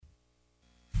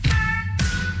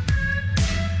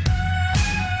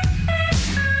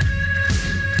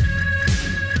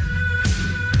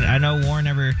Warren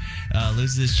ever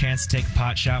loses his chance to take a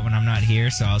pot shot when I'm not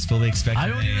here, so I was fully expecting. I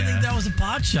don't even think that was a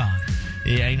pot shot.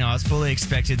 Yeah, I was fully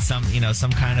expected some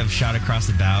kind of shot across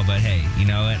the bow, but hey, you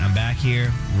know what? I'm back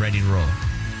here, ready to roll.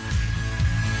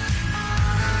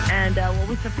 And what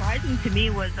was surprising to me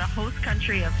was the host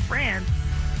country of France.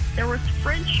 There was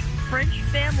French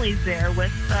families there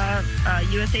with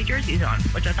USA jerseys on,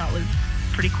 which I thought was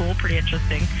pretty cool, pretty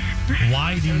interesting.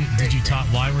 Why did you talk?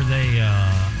 Why were they?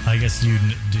 I guess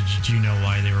did you know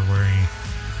why they were wearing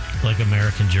like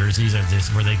American jerseys?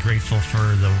 Were they grateful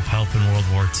for the help in World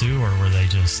War II, or were they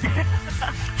just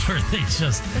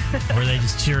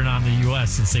cheering on the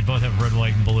U.S. since they both have red,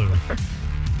 white, and blue?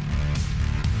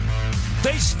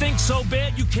 They stink so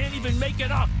bad you can't even make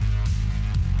it up.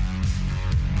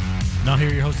 Now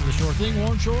here are your hosts of The Shore Thing,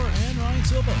 Warren Shore and Ryan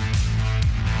Silva.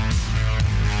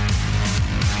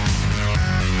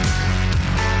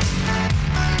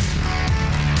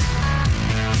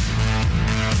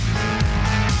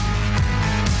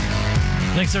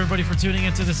 Thanks, everybody, for tuning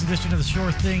into this edition of The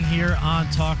Shore Thing here on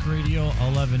Talk Radio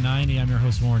 1190. I'm your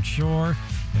host, Warren Shore,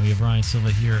 and we have Ryan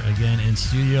Silva here again in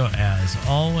studio as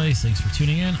always. Thanks for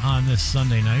tuning in on this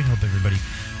Sunday night. Hope everybody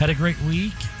had a great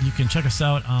week. You can check us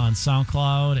out on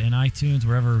SoundCloud and iTunes,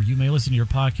 wherever you may listen to your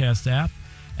podcast app,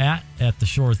 at The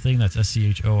Shore Thing. That's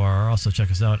SCHORR. Also check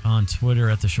us out on Twitter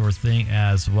at The Shore Thing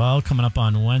as well. Coming up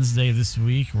on Wednesday this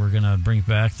week, we're going to bring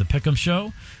back the Pick'em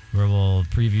Show, where we'll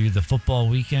preview the football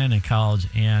weekend in college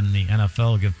and the NFL.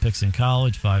 We'll give picks in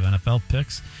college, 5 NFL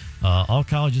picks. All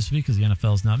college this week because the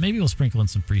NFL is not. Maybe we'll sprinkle in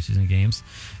some preseason games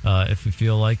if we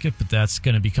feel like it, but that's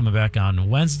going to be coming back on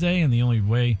Wednesday, and the only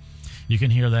way you can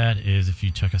hear that is if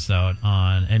you check us out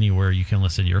on anywhere you can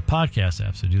listen to your podcast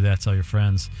app. So do that, tell your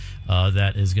friends.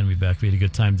 That is going to be back. We had a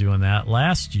good time doing that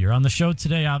last year. On the show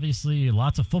today, obviously,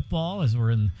 lots of football as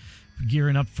we're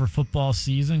gearing up for football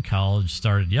season. College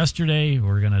started yesterday.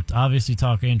 We're going to obviously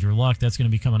talk Andrew Luck. That's going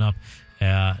to be coming up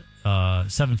at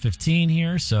 7:15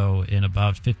 here. So in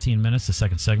about 15 minutes, the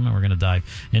second segment, we're going to dive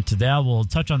into that. We'll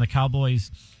touch on the Cowboys'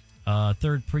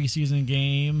 third preseason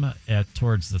game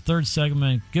towards the third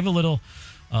segment. Give a little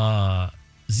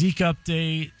Zeke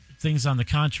update, things on the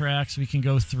contracts we can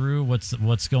go through,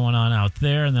 what's going on out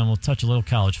there, and then we'll touch a little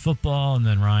college football, and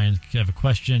then Ryan can have a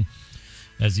question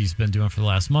as he's been doing for the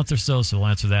last month or so. So we'll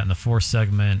answer that in the fourth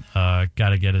segment. Got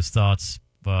to get his thoughts.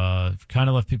 Kind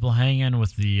of left people hanging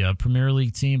with the Premier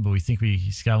League team, but we think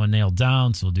he's got one nailed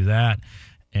down, so we'll do that.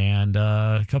 And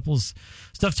a couple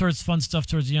fun stuff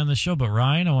towards the end of the show. But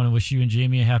Ryan, I want to wish you and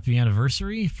Jamie a happy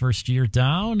anniversary. First year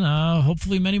down.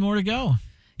 Hopefully many more to go.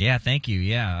 Yeah, thank you.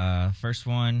 Yeah, first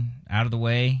one out of the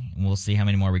way, and we'll see how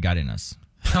many more we got in us.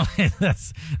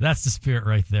 That's the spirit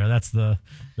right there. That's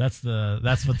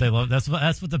what they love. That's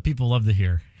what the people love to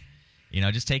hear.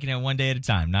 Just taking it one day at a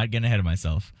time, not getting ahead of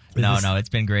myself. No, it's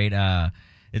been great.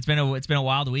 It's been a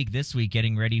wild week this week,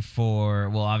 getting ready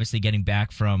for, obviously getting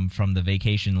back from the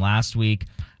vacation last week,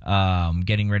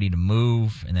 getting ready to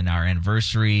move, and then our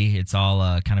anniversary. It's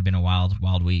all kind of been a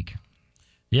wild week.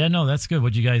 Yeah, no, that's good.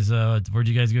 Where'd you guys go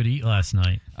to eat last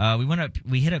night?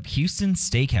 We hit up Houston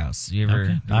Steakhouse. You ever?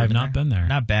 Okay. I've not been there.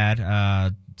 Not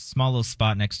bad. Small little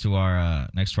spot next to our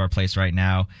place right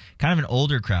now. Kind of an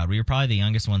older crowd. We were probably the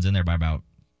youngest ones in there by about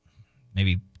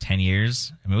maybe 10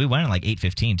 years. I mean, we went at like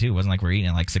 8:15 too. It wasn't like we're eating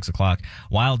at like 6 o'clock.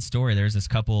 Wild story. There's this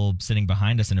couple sitting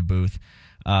behind us in a booth.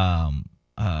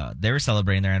 They were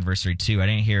celebrating their anniversary too. I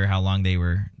didn't hear how long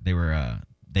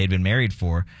they'd been married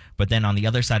for. But then on the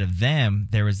other side of them,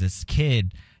 there was this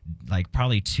kid, like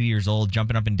probably 2 years old,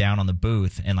 jumping up and down on the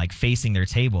booth and like facing their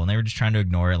table, and they were just trying to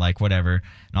ignore it, like whatever.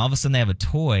 And all of a sudden they have a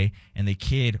toy, and the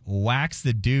kid whacks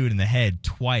the dude in the head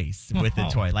twice with the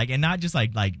toy, like, and not just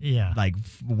like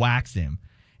whacks him.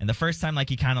 And the first time, like,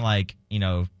 he kind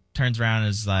of turns around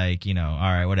and is like, all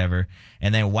right, whatever,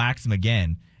 and then whacks him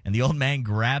again. And the old man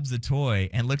grabs the toy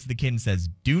and looks at the kid and says,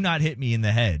 "Do not hit me in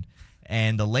the head."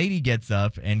 And the lady gets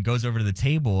up and goes over to the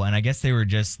table, and I guess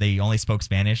they only spoke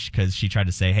Spanish because she tried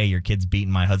to say, "Hey, your kid's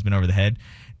beating my husband over the head."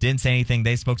 Didn't say anything.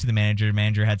 They spoke to the manager. The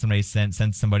manager had somebody sent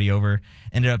somebody over.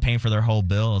 Ended up paying for their whole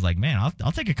bill. I was like, man,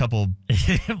 I'll take a couple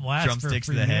drumsticks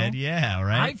to the head. Yeah,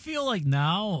 right. I feel like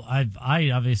now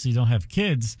I obviously don't have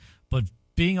kids, but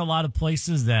being a lot of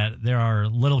places that there are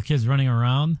little kids running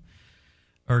around,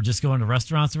 or just going to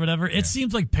restaurants or whatever, it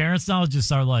seems like parents now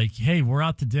just are like, hey, we're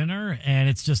out to dinner, and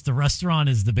it's just the restaurant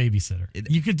is the babysitter.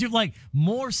 You could do like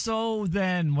more so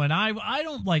than when I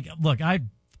don't like, look, I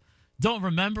don't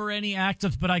remember any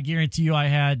actives, but I guarantee you I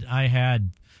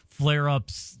had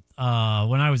flare-ups when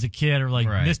I was a kid, or like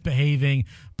misbehaving.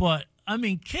 But I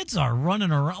mean, kids are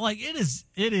running around. Like, it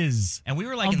is. And we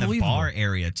were like in the bar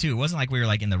area too. It wasn't like we were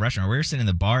like in the restaurant. We were sitting in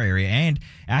the bar area. And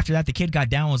after that, the kid got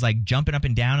down and was like jumping up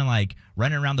and down and like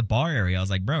running around the bar area. I was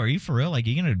like, bro, are you for real? Like, are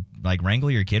you going to like wrangle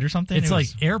your kid or something? It's like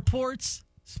airports,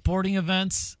 sporting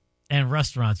events, and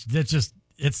restaurants.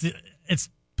 It's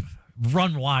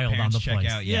run wild on the place.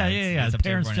 Out. Yeah. It's up to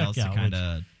everyone else to kind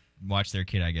of watch their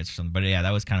kid, I guess, or something. But yeah,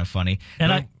 that was kind of funny.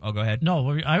 And go ahead.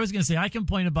 No, I was going to say, I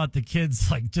complain about the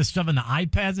kids like just shoving the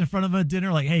iPads in front of them at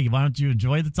dinner. Like, hey, why don't you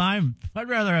enjoy the time? I'd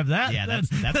rather have that. Yeah, that's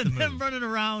the move.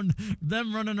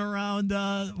 Them running around,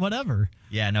 whatever.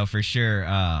 Yeah, no, for sure.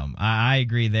 I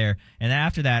agree there. And then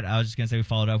after that, I was just going to say we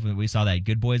followed up with, we saw that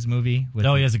Good Boys movie.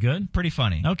 Is it good? Pretty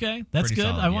funny. Okay, that's pretty good.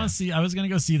 solid, I want to see. I was going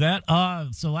to go see that.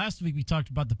 So last week we talked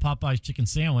about the Popeyes chicken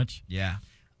sandwich. Yeah.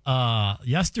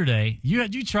 Yesterday,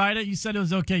 you tried it. You said it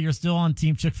was okay. You're still on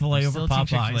Team Chick-fil-A over Popeyes.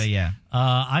 Chick-fil-A, yeah.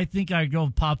 I think I'd go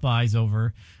Popeyes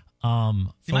over.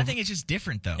 I think it's just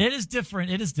different though. It is different.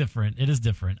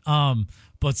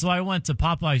 But so I went to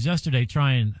Popeyes yesterday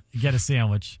trying to get a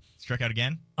sandwich. Struck out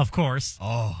again? Of course.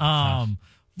 Oh.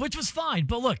 Which was fine.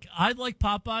 But look, I like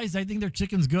Popeyes. I think their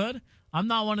chicken's good. I'm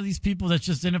not one of these people that's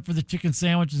just in it for the chicken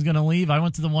sandwich is going to leave. I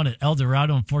went to the one at El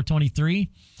Dorado on 423.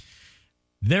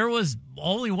 There was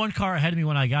only one car ahead of me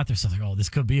when I got there. So I was like, this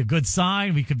could be a good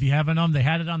sign. We could be having them. They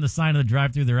had it on the sign of the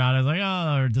drive-thru. They're out. I was like,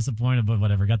 they're disappointed, but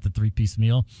whatever. Got the 3-piece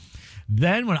meal.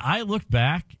 Then when I looked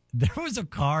back, there was a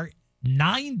car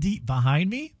 9 deep behind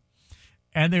me,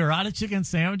 and they were out of chicken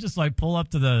sandwiches. So I pull up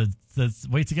to the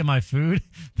wait to get my food.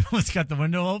 Almost got the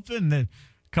window open. The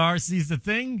car sees the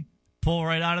thing, pull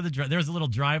right out of the drive. There's a little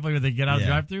driveway where they get out of the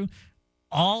drive-thru.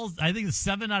 I think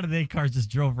 7 out of the 8 cars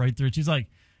just drove right through it. She's like,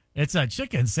 it's a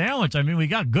chicken sandwich. I mean, we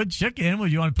got good chicken. Would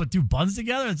you want to put 2 buns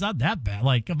together? It's not that bad.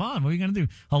 Like, come on. What are you going to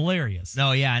do? Hilarious.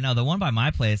 No, yeah, I know. The one by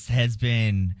my place has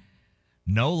been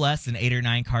no less than 8 or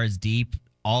 9 cars deep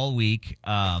all week.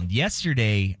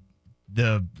 Yesterday,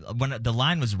 when the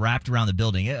line was wrapped around the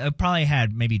building, it probably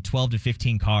had maybe 12 to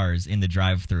 15 cars in the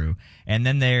drive-thru. And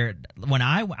then when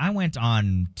I went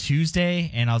on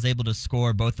Tuesday and I was able to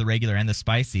score both the regular and the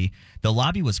spicy, the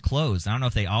lobby was closed. I don't know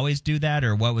if they always do that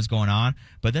or what was going on,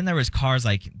 but then there was cars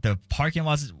like the parking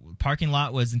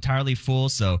lot was entirely full.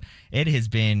 So it has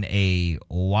been a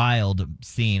wild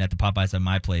scene at the Popeyes at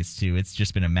my place too. It's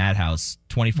just been a madhouse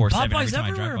 24/7 every time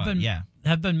I drive by.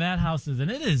 Have been madhouses, and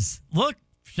it is. Look.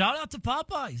 Shout out to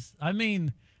Popeyes. I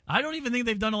mean, I don't even think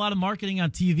they've done a lot of marketing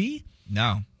on TV.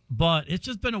 No. But it's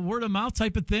just been a word of mouth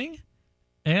type of thing.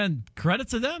 And credit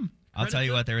to them. I'll tell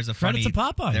you what, there was a funny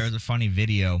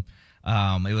video.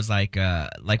 It was like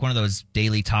one of those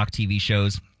daily talk TV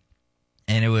shows.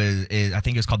 And I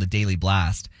think it was called The Daily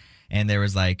Blast. And there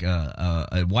was like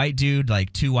a white dude,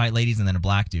 like 2 white ladies, and then a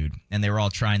black dude. And they were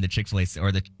all trying the Chick-fil-A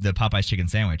or the Popeyes chicken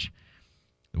sandwich.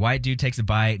 The white dude takes a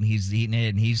bite, and he's eating it,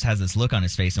 and he just has this look on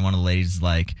his face, and one of the ladies is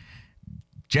like,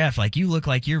 Jeff, like, you look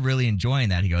like you're really enjoying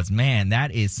that. He goes, man,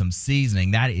 that is some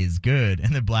seasoning. That is good.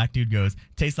 And the black dude goes,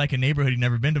 tastes like a neighborhood you've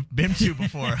never been to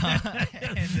before.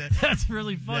 That's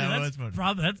really funny.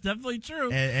 That's definitely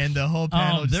true. And the whole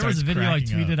panel there was a video I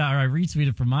tweeted out, or I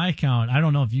retweeted from my account. I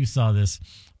don't know if you saw this,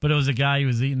 but it was a guy who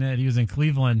was eating it. He was in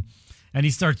Cleveland, and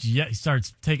he starts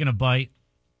taking a bite.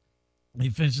 He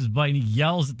finishes biting. He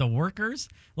yells at the workers,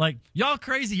 like, y'all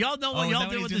crazy. Y'all know what y'all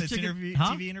did with this chicken.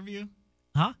 TV interview?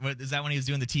 Huh? Is that when he was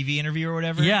doing the TV interview or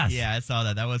whatever? Yes. Yeah, I saw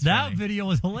that. That was that funny. video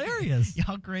was hilarious.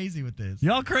 Y'all crazy with this.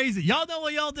 Y'all crazy. Y'all know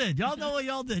what y'all did. Y'all know what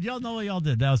y'all did. Y'all know what y'all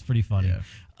did. That was pretty funny.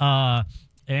 Yeah.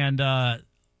 And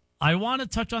I want to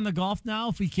touch on the golf now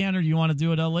if we can, or do you want to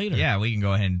do it later? Yeah, we can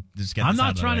go ahead and just get this I'm not out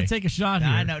of the trying way. to take a shot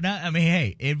here. I know. I mean,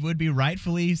 hey, it would be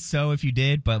rightfully so if you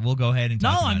did, but we'll go ahead and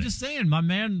talk about it. No, I'm just saying, my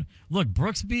man, look,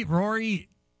 Brooks beat Rory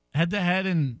head-to-head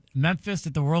in Memphis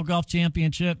at the World Golf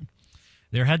Championship.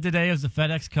 Their head today is the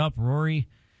FedEx Cup. Rory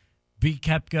beat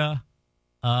Koepka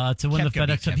to win the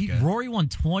FedEx Cup. Rory won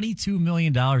 $22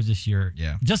 million this year.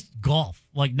 Yeah. Just golf,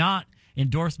 like not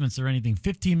endorsements or anything.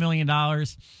 $15 million.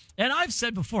 And I've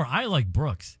said before, I like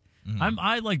Brooks. Mm-hmm.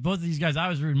 I like both of these guys. I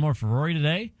was rooting more for Rory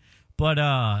today,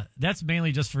 but that's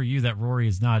mainly just for you that Rory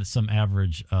is not some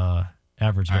average golfer.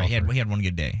 Right, he had one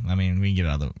good day. I mean, we can get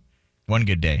out of the one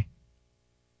good day.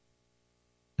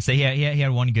 Say he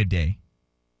had one good day.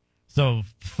 So,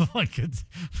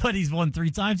 but he's won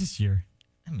 3 times this year.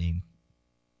 I mean,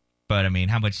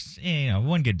 how much?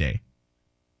 One good day.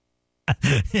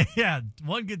 Yeah,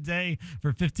 one good day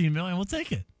for $15 million. We'll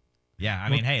take it. Yeah, I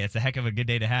mean, hey, it's a heck of a good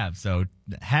day to have. So,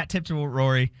 hat tip to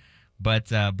Rory,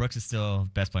 but Brooks is still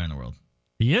best player in the world.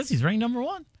 He is. He's ranked number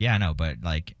 1. Yeah, I know, but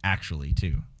actually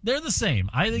too. They're the same.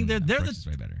 I think they're Brooks is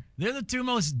way better. They're the 2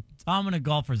 most dominant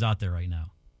golfers out there right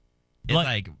now. It's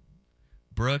like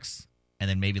Brooks and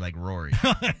then maybe like Rory.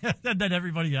 And then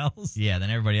everybody else. Yeah, then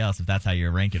everybody else, if that's how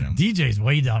you're ranking them. DJ's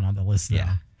way down on the list now.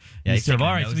 Yeah, all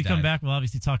right, so we come back. We'll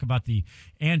obviously talk about the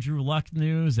Andrew Luck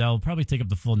news. That'll probably take up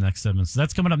the full next 7 minutes. So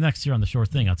that's coming up next here on The Sure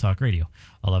Thing on Talk Radio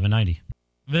 1190.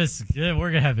 We're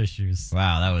gonna have issues.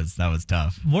 Wow, that was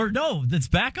tough. It's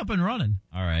back up and running.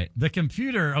 All right. The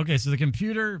computer. Okay, so the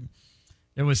computer,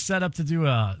 it was set up to do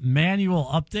a manual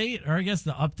update, or I guess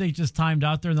the update just timed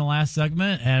out there in the last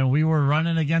segment, and we were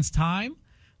running against time.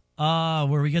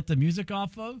 Where we get the music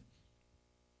off of.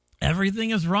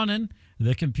 Everything is running.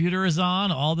 The computer is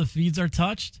on. All the feeds are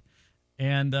touched.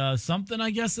 And something, I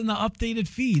guess, in the updated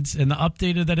feeds and the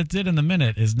updated that it did in the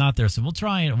minute is not there. So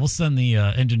we'll send the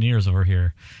engineers over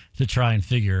here to try and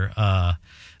figure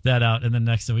that out in the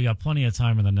next. So we got plenty of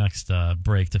time in the next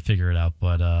break to figure it out.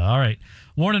 But all right.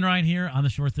 Warren and Ryan here on the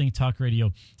Sure Thing Talk Radio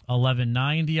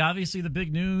 1190. Obviously, the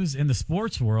big news in the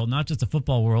sports world, not just the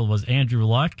football world, was Andrew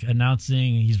Luck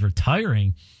announcing he's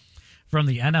retiring from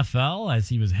the NFL as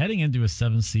he was heading into his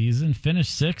 7th season,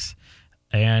 finished 6th,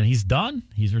 and he's done.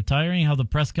 He's retiring. Held a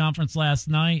press conference last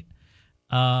night.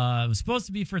 It was supposed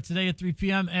to be for today at 3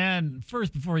 p.m. And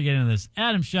first, before we get into this,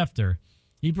 Adam Schefter,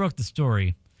 he broke the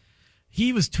story.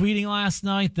 He was tweeting last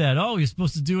night that, you're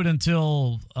supposed to do it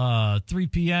until 3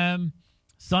 p.m.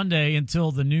 Sunday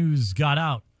until the news got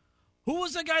out. Who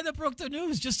was the guy that broke the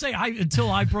news? Just say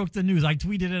until I broke the newas. I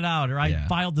tweeted it out or I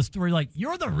filed the story. Like,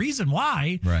 you're the reason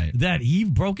why that he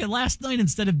broke it last night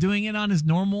instead of doing it on his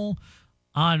normal.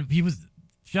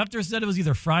 Schefter said it was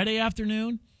either Friday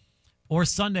afternoon or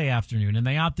Sunday afternoon, and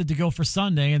they opted to go for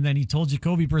Sunday. And then he told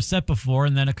Jacoby Brissett before,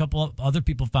 and then a couple of other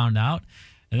people found out.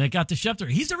 And it got to Schefter.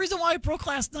 He's the reason why it broke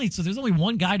last night. So there's only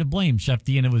one guy to blame,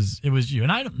 Shefty, and it was you.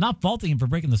 And I'm not faulting him for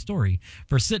breaking the story,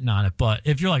 for sitting on it. But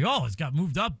if you're like, it's got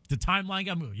moved up, the timeline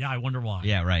got moved. Yeah, I wonder why.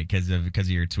 Yeah, right, because of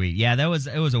your tweet. Yeah, it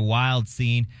was a wild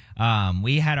scene.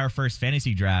 We had our first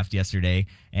fantasy draft yesterday,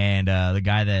 and the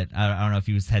guy that I don't know if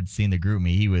he had seen the group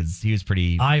me. He was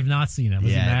pretty. I have not seen it. Was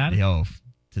he mad?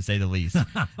 To say the least. Let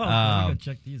me go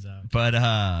check these out. But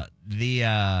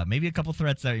the maybe a couple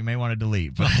threats that you may want to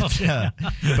delete. But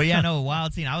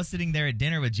wild scene. I was sitting there at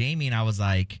dinner with Jamie, and I was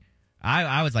like,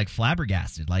 I was like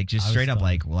flabbergasted, like just straight up,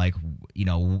 like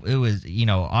it was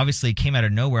obviously it came out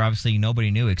of nowhere. Obviously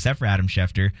nobody knew except for Adam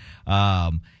Schefter.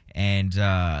 And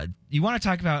you want to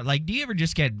talk about, like, do you ever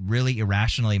just get really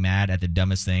irrationally mad at the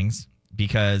dumbest things?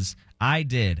 Because I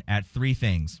did at 3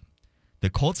 things. The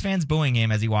Colts fans booing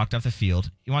him as he walked off the field.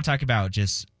 You want to talk about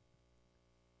just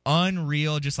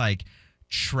unreal, just like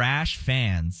trash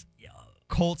fans.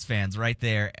 Colts fans right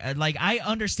there. Like, I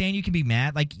understand you can be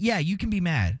mad. Like, yeah, you can be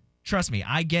mad. Trust me,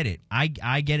 I get it. I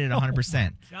get it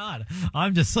 100%. Oh God,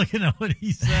 I'm just looking at what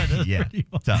he said. Yeah,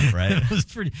 tough, right? It was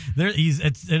pretty.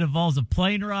 It involves a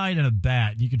plane ride and a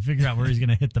bat. You can figure out where he's going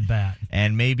to hit the bat,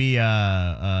 and maybe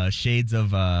shades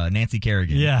of Nancy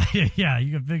Kerrigan. Yeah,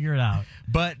 you can figure it out.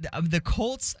 But the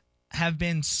Colts have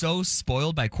been so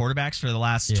spoiled by quarterbacks for the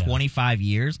last 25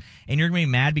 years, and you're going to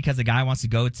be mad because a guy wants to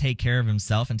go take care of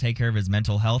himself and take care of his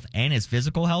mental health and his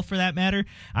physical health for that matter.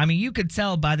 I mean, you could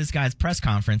tell by this guy's press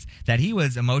conference that he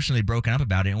was emotionally broken up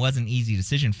about it. It wasn't an easy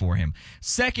decision for him.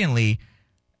 Secondly,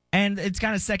 and it's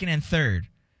kind of second and third,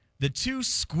 the 2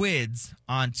 squids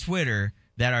on Twitter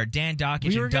that are Dan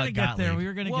Dockich and Doug Gottlieb. We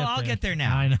were going to get there. Well, I'll get there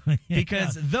now. I know.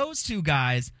 Because those 2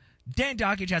 guys, Dan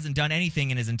Dockich hasn't done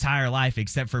anything in his entire life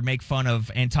except for make fun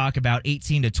of and talk about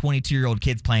 18 to 22-year-old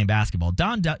kids playing basketball.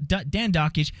 Dan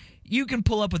Dockich, you can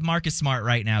pull up with Marcus Smart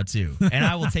right now, too, and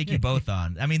I will take you both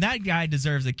on. I mean, that guy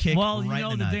deserves a kick right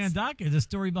in the nuts. Dan Dockich, the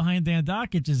story behind Dan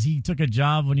Dockich is he took a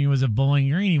job when he was at Bowling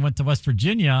Green. He went to West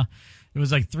Virginia. It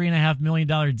was like $3.5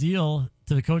 million deal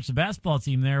to coach the basketball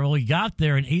team there. Well, he got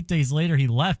there, and 8 days later he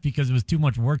left because it was too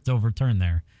much work to overturn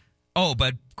there. Oh,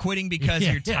 but quitting because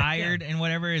you're tired and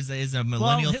whatever is a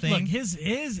millennial thing. Look,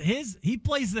 he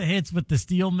plays the hits with the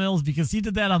steel mills because he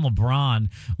did that on LeBron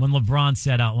when LeBron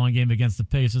sat out one game against the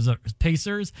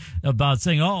Pacers about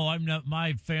saying,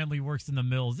 my family works in the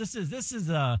mills. This is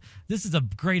a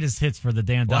greatest hits for the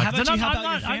Dan Dockich. Well, how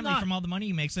about your family from all the money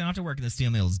you make so you don't have to work in the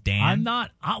steel mills, Dan?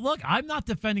 I'm not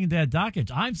defending Dan Dockich.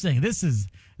 I'm saying this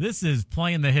is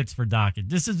playing the hits for Dockich.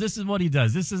 This is what he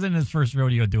does. This isn't his first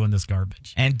rodeo doing this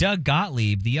garbage. And Doug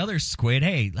Gottlieb, the other squid,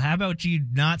 hey, how about you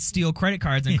not steal credit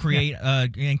cards and create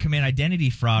and commit identity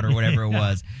fraud or whatever it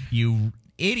was? You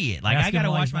idiot. Like, I got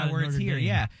to watch my words here.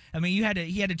 Yeah. I mean, he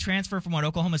had to transfer from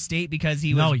Oklahoma State because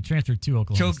he was... No, he transferred to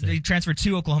Oklahoma State. He transferred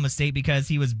to Oklahoma State because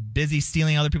he was busy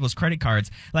stealing other people's credit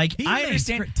cards. Like, I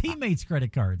understand... Teammates'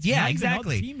 credit cards. Yeah,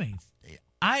 exactly. Teammates.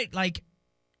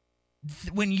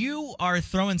 when you are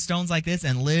throwing stones like this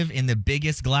and live in the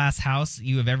biggest glass house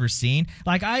you have ever seen,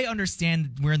 like, I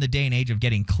understand we're in the day and age of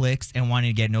getting clicks and wanting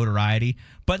to get notoriety,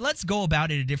 but let's go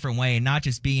about it a different way and not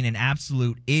just being an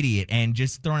absolute idiot and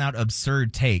just throwing out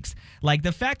absurd takes. Like,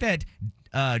 the fact that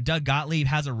Doug Gottlieb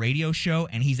has a radio show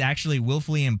and he's actually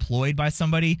willfully employed by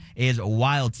somebody is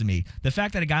wild to me. The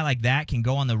fact that a guy like that can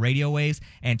go on the radio waves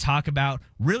and talk about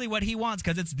really what he wants,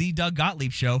 because it's the Doug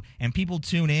Gottlieb show and people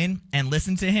tune in and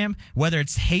listen to him, whether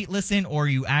it's hate listen or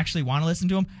you actually want to listen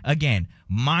to him, again,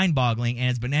 mind-boggling, and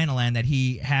it's banana land that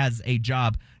he has a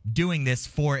job doing this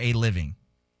for a living.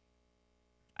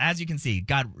 As you can see,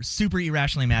 got super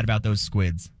irrationally mad about those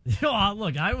squids.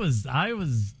 Look, I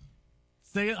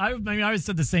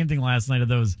said the same thing last night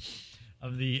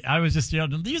I was just,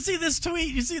 do you see this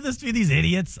tweet? You see this tweet? These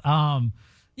idiots. I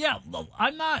thought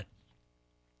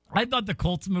the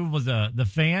Colts move the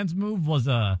fans move was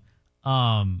that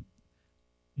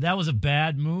was a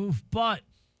bad move, but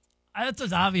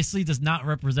that obviously does not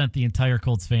represent the entire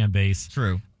Colts fan base.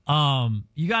 True.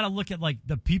 You got to look at like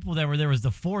the people that were there. Was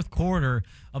the fourth quarter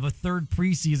of a third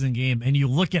preseason game, and you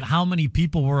look at how many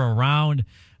people were around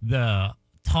the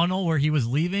tunnel where he was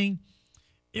leaving.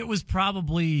 It was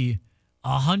probably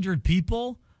 100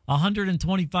 people,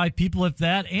 125 people, if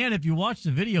that. And if you watch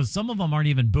the videos, some of them aren't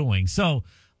even booing. So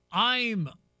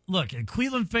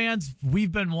Cleveland fans,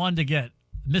 we've been one to get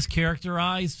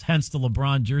mischaracterized, hence the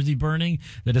LeBron jersey burning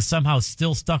that is somehow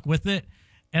still stuck with it.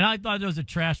 And I thought it was a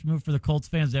trash move for the Colts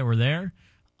fans that were there.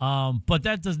 But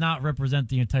that does not represent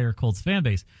the entire Colts fan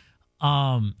base.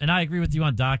 And I agree with you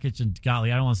on Dockich and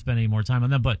Gottlieb. I don't want to spend any more time on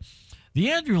them, but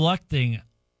the Andrew Luck thing,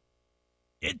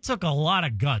 it took a lot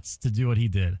of guts to do what he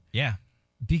did. Yeah.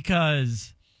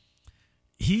 Because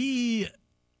it's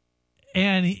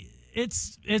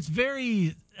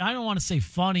very, I don't want to say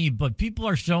funny, but people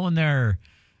are showing their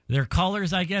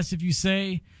colors, I guess, if you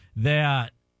say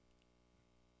that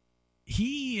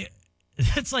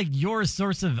it's like your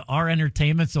source of our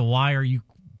entertainment, so why are you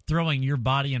throwing your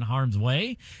body in harm's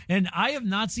way? And I have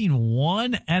not seen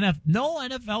no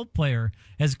NFL player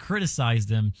has criticized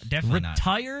him. Definitely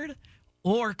retired not.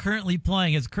 Or currently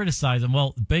playing has criticized him.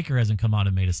 Well, Baker hasn't come out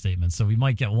and made a statement, so we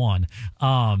might get one.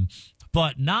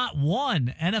 But not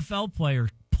one NFL player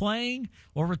playing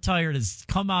or retired has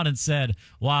come out and said,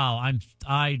 wow,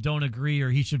 I don't agree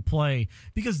or he should play,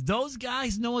 because those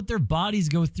guys know what their bodies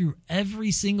go through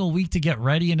every single week to get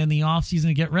ready and in the offseason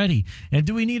to get ready. And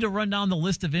do we need to run down the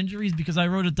list of injuries? Because I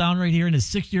wrote it down right here. In his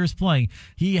 6 years playing,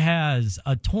 he has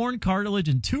a torn cartilage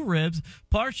in 2 ribs,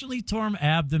 partially torn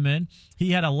abdomen.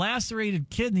 He had a lacerated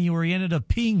kidney where he ended up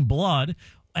peeing blood.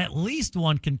 At least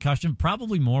one concussion,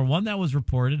 probably more, one that was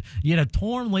reported. He had a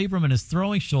torn labrum in his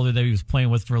throwing shoulder that he was playing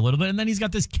with for a little bit, and then he's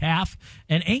got this calf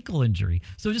and ankle injury.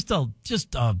 So just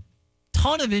a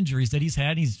ton of injuries that he's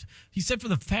had. He said for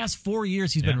the past 4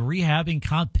 years he's been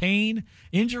rehabbing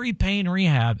injury pain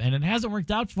rehab, and it hasn't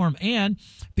worked out for him. And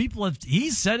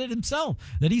he's said it himself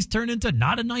that he's turned into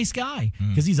not a nice guy,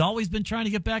 because he's always been trying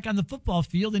to get back on the football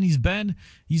field, and he's been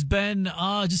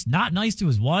just not nice to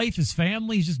his wife, his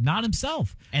family. He's just not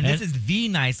himself. And this is the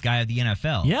nice guy of the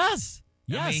NFL. Yes.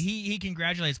 I mean, he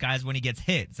congratulates guys when he gets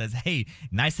hit. Says, "Hey,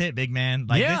 nice hit, big man."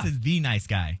 This is the nice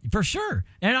guy for sure.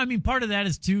 And I mean, part of that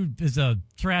is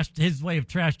his way of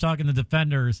trash talking the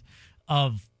defenders,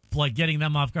 of like getting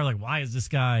them off guard. Like, why is this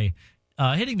guy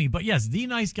hitting me? But yes, the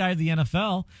nice guy of the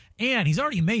NFL, and he's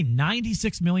already made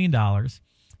 $96 million.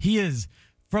 He is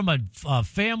from a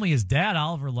family. His dad,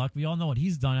 Oliver Luck. We all know what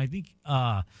he's done. I think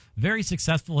very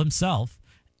successful himself,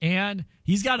 and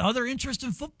he's got other interests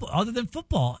in football other than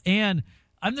football. And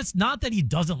it's not that he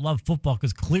doesn't love football,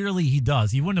 because clearly he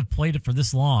does. He wouldn't have played it for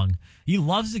this long. He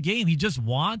loves the game. He's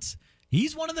one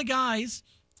of the guys,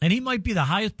 and he might be the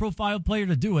highest profile player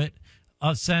to do it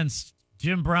since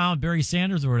Jim Brown, Barry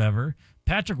Sanders, or whatever.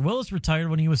 Patrick Willis retired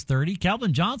when he was 30.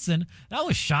 Calvin Johnson, that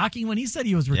was shocking when he said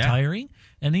he was retiring,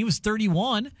 and he was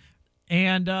 31.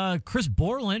 And Chris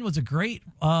Borland was a great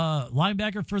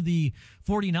linebacker for the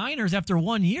 49ers. After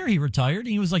 1 year, he retired, and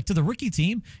he was like to the rookie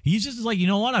team. He's just like, you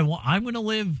know what? I'm going to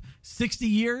live 60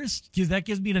 years because that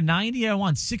gives me to 90. I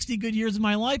want 60 good years of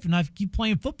my life, and I keep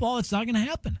playing football. It's not going to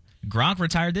happen. Gronk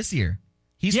retired this year.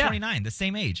 He's 29, the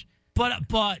same age. But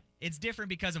it's different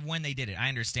because of when they did it. I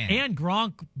understand. And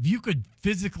Gronk, you could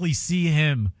physically see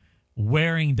him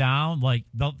wearing down. Like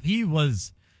he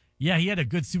was. Yeah, he had a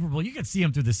good Super Bowl. You could see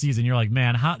him through the season. You're like,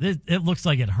 man, it looks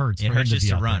like it hurts. It hurts just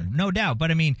to run. No doubt.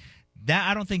 But, I mean, that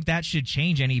I don't think that should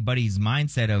change anybody's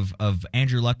mindset of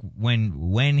Andrew Luck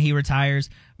when he retires,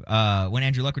 when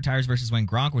Andrew Luck retires versus when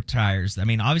Gronk retires. I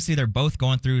mean, obviously they're both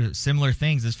going through similar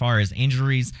things as far as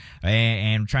injuries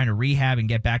and trying to rehab and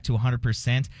get back to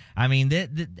 100%. I mean,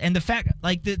 the fact,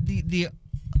 like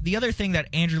the other thing that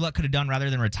Andrew Luck could have done rather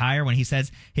than retire, when he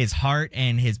says his heart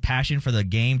and his passion for the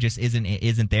game just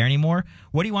isn't there anymore.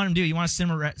 What do you want him to do? You want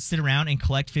to sit around and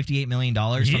collect $58 million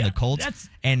from the Colts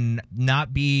and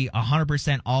not be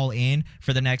 100% all in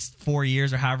for the next 4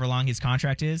 years or however long his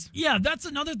contract is? Yeah, that's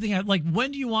another thing. Like,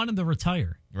 when do you want him to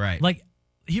retire? Right. Like,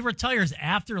 he retires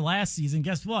after last season.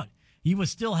 Guess what? He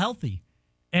was still healthy.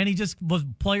 And he just was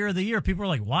player of the year. People are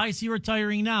like, why is he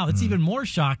retiring now? It's even more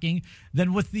shocking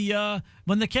than with the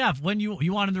calf. When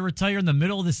you want him to retire in the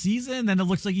middle of the season, then it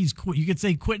looks like he's you could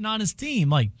say quitting on his team.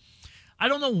 Like, I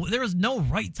don't know. There is no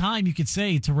right time you could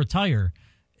say to retire.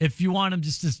 If you want him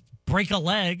just to break his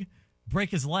leg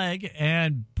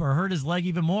or hurt his leg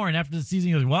even more, and after the season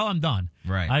he goes, well, I'm done.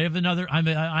 Right.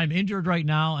 I'm injured right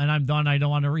now and I'm done. I don't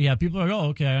want to rehab. People are like, oh,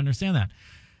 okay, I understand that.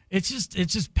 It's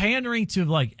just pandering to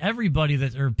like everybody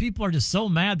people are just so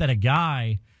mad that a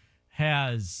guy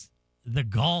has the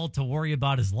gall to worry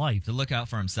about his life, to look out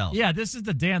for himself. Yeah, this is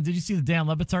did you see the Dan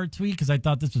Le Batard tweet? Because I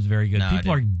thought this was very good. No,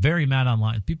 people are very mad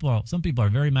online. Some people are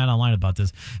very mad online about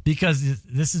this because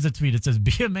this is a tweet. It says,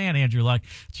 be a man, Andrew Luck.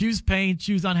 Choose pain,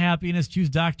 choose unhappiness, choose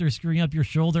doctor screwing up your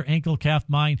shoulder, ankle, calf,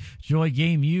 mind, joy,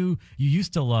 game you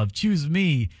used to love. Choose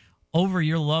me over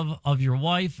your love of your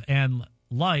wife and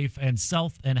life and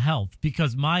self and health,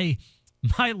 because my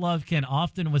love can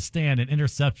often withstand an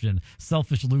interception,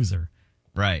 selfish loser.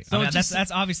 Right. So I mean,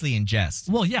 that's obviously in jest.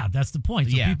 Well, yeah, that's the point.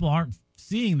 So yeah. People aren't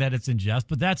seeing that it's in jest,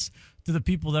 but that's to the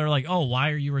people that are like, oh, why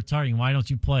are you retiring? Why don't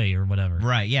you play or whatever?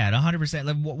 Right. Yeah, 100%.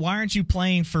 Like, why aren't you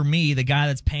playing for me, the guy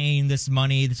that's paying this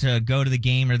money to go to the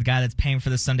game, or the guy that's paying for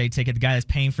the Sunday ticket, the guy that's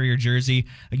paying for your jersey?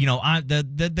 You know,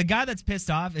 the guy that's pissed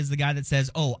off is the guy that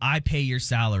says, oh, I pay your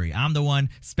salary. I'm the one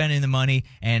spending the money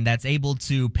and that's able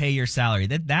to pay your salary.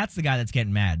 That's the guy that's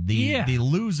getting mad. The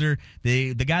loser,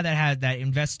 the guy that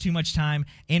invests too much time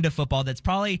into football, that's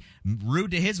probably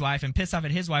rude to his wife and pissed off at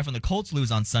his wife when the Colts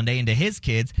lose on Sunday, and to his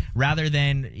kids, rather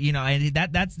than, you know, and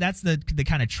that's the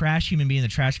kind of trash human being, the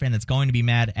trash fan that's going to be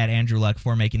mad at Andrew Luck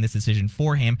for making this decision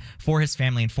for him, for his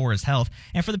family, and for his health.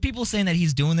 And for the people saying that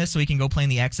he's doing this so he can go play in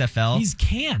the XFL.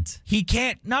 He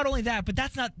can't. Not only that, but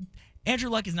that's not...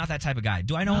 Andrew Luck is not that type of guy.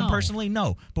 Do I know him personally?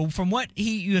 No. But from what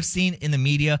you have seen in the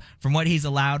media, from what he's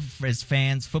allowed for his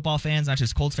fans, football fans, not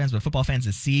just Colts fans, but football fans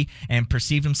to see and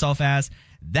perceive himself as,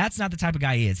 that's not the type of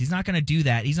guy he is. He's not going to do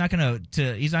that. He's not going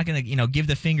to give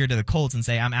the finger to the Colts and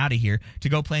say, I'm out of here, to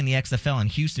go play in the XFL in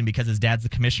Houston because his dad's the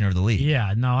commissioner of the league.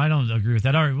 Yeah, no, I don't agree with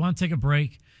that. All right, we want to take a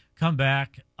break, come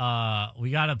back. We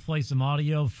got to play some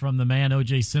audio from the man,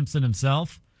 O.J. Simpson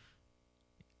himself.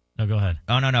 No, go ahead.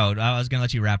 Oh, no. I was going to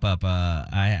let you wrap up.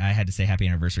 I had to say happy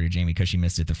anniversay to Jamie because she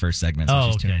missed it the first segment, so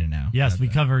she's tuning in now. Yes, we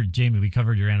covered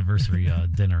your anniversary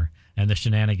dinner and the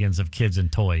shenanigans of kids and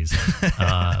toys.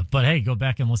 But, hey, go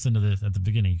back and listen to this at the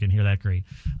beginning. You can hear that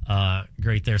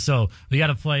great there. So we got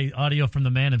to play audio from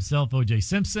the man himself, O.J.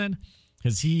 Simpson,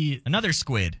 because another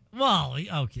squid. Well,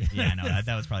 okay. Yeah, no,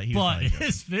 that was probably...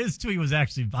 His tweet was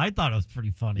actually... I thought it was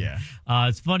pretty funny. Yeah.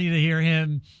 It's funny to hear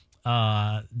him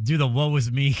do the woe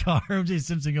is me card. O.J.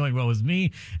 Simpson going, woe is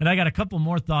me. And I got a couple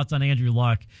more thoughts on Andrew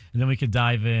Luck, and then we could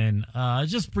dive in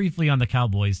just briefly on the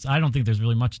Cowboys. I don't think there's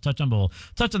really much to touch on, but we'll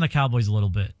touch on the Cowboys a little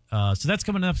bit. So that's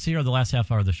coming up here the last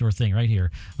half hour of the Sure Thing right here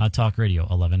on Talk Radio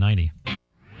 1190.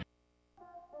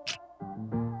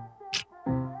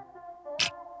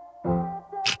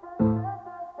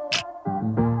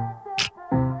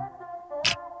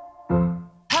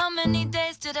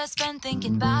 I spent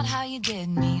thinking about how you did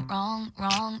me wrong.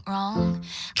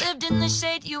 Lived in the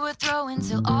shade you were throwing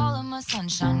till all of my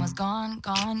sunshine was gone.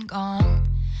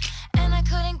 And I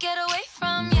couldn't get away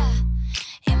from ya.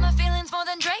 In my feelings more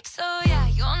than Drake, so yeah,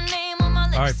 your name on my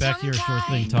lips. All right, back here, Sure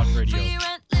Thing, Talk Radio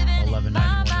 1191.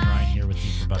 Ryan here with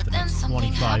you for about the next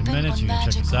 25 minutes. You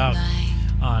can check us out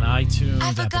on iTunes,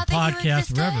 Apple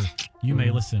Podcasts, wherever you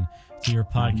may listen to your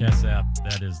podcast app.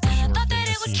 That is the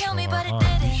Sure Thing,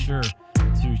 SCORR. Be sure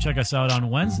to check us out on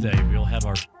Wednesday. We'll have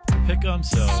our pick-em,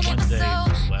 so Wednesday we'll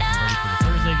have ready for the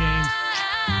Thursday games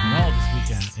and all this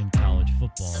weekend in college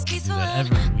football. We do that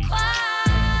every week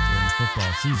during the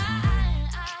football season.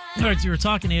 All right, so we were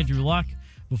talking to Andrew Luck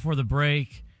before the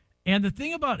break, and the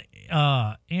thing about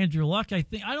Andrew Luck, I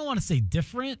don't want to say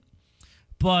different,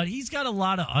 but he's got a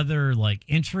lot of other like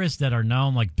interests that are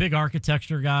known, like big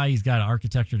architecture guy. He's got an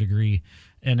architecture degree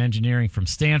in engineering from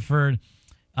Stanford.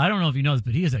 I don't know if you know this,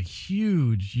 but he is a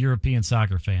huge European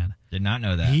soccer fan. Did not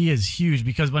know that. He is huge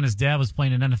because when his dad was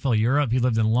playing in NFL Europe, he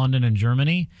lived in London and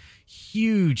Germany.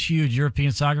 Huge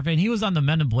European soccer fan. He was on the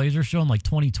Men in Blazer show in like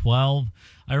 2012.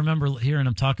 I remember hearing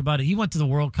him talk about it. He went to the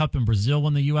World Cup in Brazil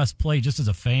when the U.S. played just as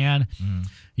a fan.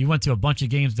 He went to a bunch of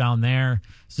games down there.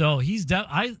 So he's not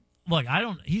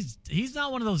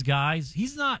one of those guys.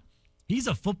 He's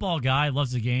a football guy,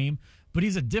 loves the game, but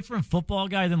he's a different football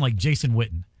guy than like Jason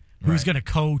Witten, who's going to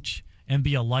coach and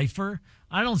be a lifer.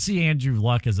 I don't see Andrew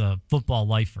Luck as a football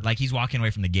lifer. Like he's walking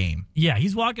away from the game. Yeah,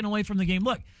 he's walking away from the game.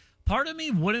 Look, part of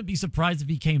me wouldn't be surprised if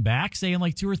he came back, say in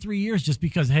like 2 or 3 years, just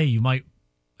because,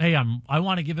 I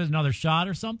want to give it another shot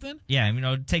or something. Yeah,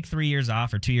 take 3 years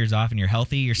off or 2 years off and you're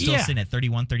healthy. You're still sitting at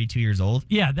 31, 32 years old.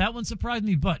 Yeah, that one surprised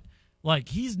me. But, like,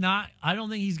 I don't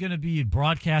think he's going to be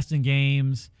broadcasting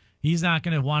games. He's not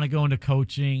going to want to go into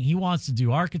coaching. He wants to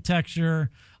do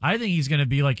architecture. I think he's going to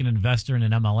be like an investor in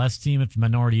an MLS team, if a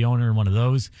minority owner in one of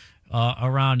those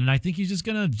around. And I think he's just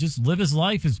going to live his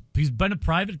life. He's been a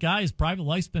private guy. His private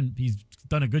life's he's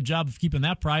done a good job of keeping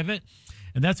that private.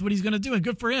 And that's what he's going to do. And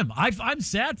good for him.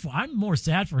 I'm more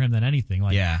sad for him than anything.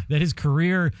 That his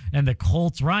career and the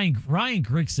Colts, Ryan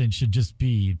Grigson should just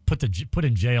be put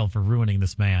in jail for ruining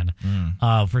this man,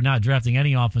 for not drafting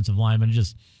any offensive lineman and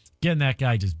just getting that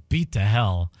guy just beat to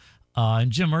hell.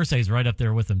 And Jim Irsay's right up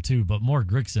there with him too, but more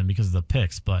Grigson because of the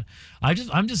picks. But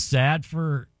I'm just sad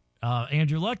for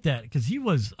Andrew Luck because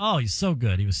he's so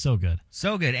good. He was so good.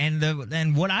 So good.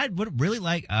 And what I would really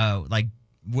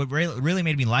what really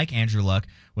made me like Andrew Luck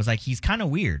was like he's kind of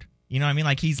weird. You know what I mean?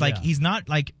 Like he's not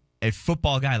like a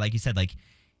football guy, like you said. Like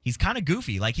he's kind of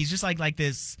goofy. Like he's just like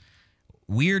this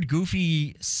weird,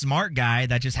 goofy, smart guy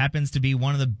that just happens to be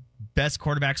one of the best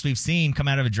quarterbacks we've seen come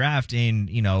out of a draft in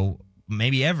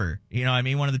maybe ever. You know what I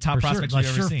mean? One of the top prospects we've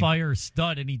ever seen. Surefire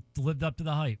stud, and he lived up to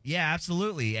the hype. Yeah,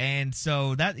 absolutely. And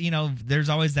so that there's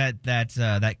always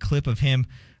that clip of him.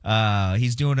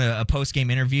 He's doing a post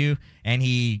game interview, and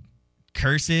he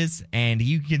curses, and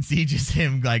you can see just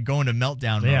him like going to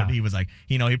meltdown mode. He was like,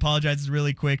 he apologizes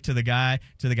really quick to the guy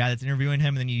that's interviewing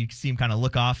him, and then you see him kind of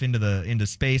look off into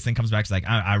space, and comes back to like,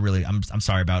 I'm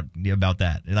sorry about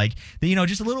that. Like,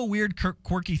 just a little weird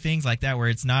quirky things like that, where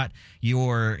it's not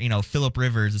your Phillip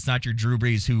Rivers, it's not your Drew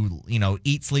Brees who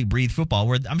eat, sleep, breathe football,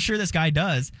 where I'm sure this guy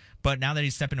does, but now that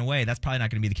he's stepping away, that's probably not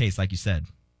going to be the case, like you said.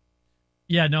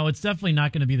 Yeah, no, it's definitely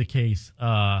not going to be the case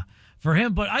for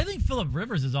him. But I think Phillip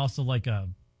Rivers is also like a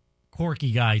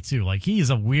quirky guy too. Like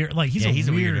he's a weird, he's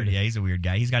a weird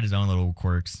guy. He's got his own little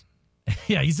quirks.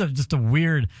 Yeah, he's a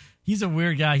weird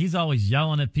guy. He's always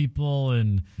yelling at people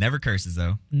and never curses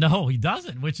though. No, he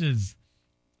doesn't, which is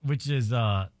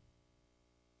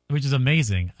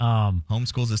amazing.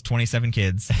 Homeschools his 27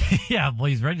 kids. Yeah, well,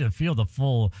 he's ready to field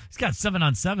he's got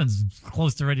 7-on-7s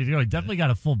close to ready to go. He definitely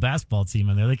got a full basketball team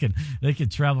in there. They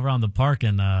could travel around the park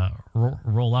and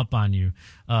roll up on you.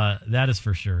 That is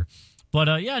for sure. But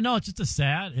it's just a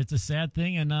sad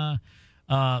thing. And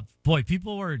boy,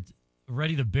 people were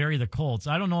ready to bury the Colts.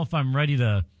 I don't know if I'm ready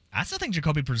to. I still think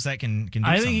Jacoby Brissett can do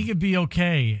I think something. he could be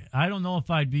okay. I don't know if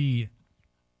I'd be.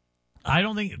 I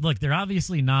don't think. Look, they're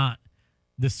obviously not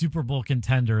the Super Bowl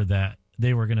contender that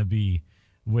they were going to be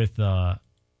with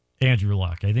Andrew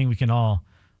Luck. I think we can all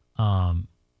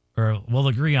we'll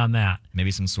agree on that. Maybe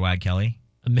some Swag Kelly.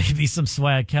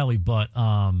 But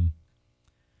I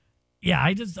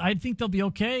think they'll be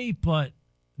okay. But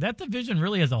that division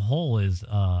really as a whole is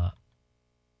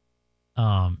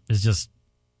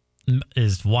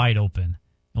wide open,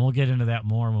 and we'll get into that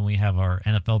more when we have our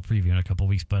NFL preview in a couple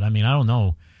weeks. But I mean, I don't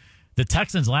know. The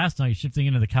Texans last night shifting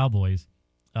into the Cowboys.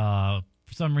 For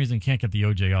some reason, can't get the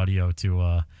OJ audio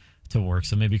to work,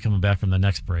 so maybe coming back from the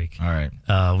next break. All right.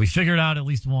 We figured out at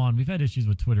least one. We've had issues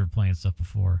with Twitter playing stuff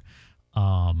before,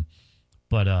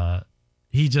 but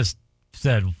he just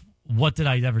said, "What did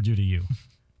I ever do to you?"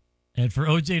 And for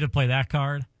OJ to play that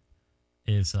card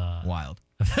is wild.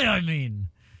 I mean,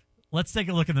 let's take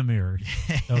a look in the mirror,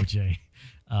 OJ.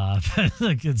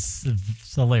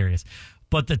 It's hilarious.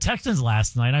 But the Texans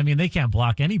last night, I mean, they can't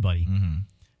block anybody. Mm-hmm.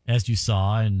 As you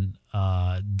saw, and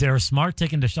Darius Smart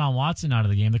taking Deshaun Watson out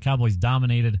of the game. The Cowboys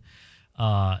dominated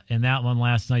in that one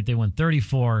last night. They won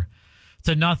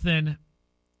 34-0.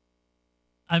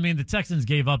 I mean, the Texans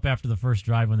gave up after the first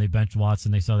drive when they benched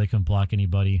Watson. They saw they couldn't block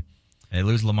anybody. They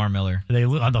lose Lamar Miller. They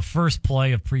on the first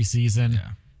play of preseason.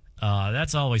 Yeah.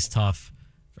 That's always tough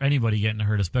for anybody getting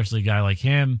hurt, especially a guy like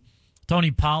him. Tony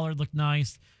Pollard looked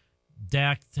nice.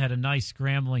 Dak had a nice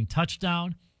scrambling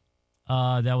touchdown.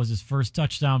 That was his first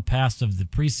touchdown pass of the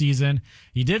preseason.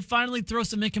 He did finally throw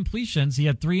some incompletions. He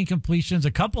had 3 incompletions.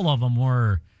 A couple of them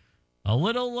were a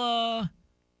little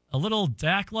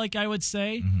Dak-like, I would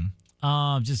say.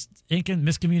 just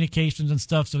miscommunications and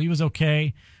stuff. So he was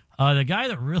okay. The guy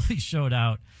that really showed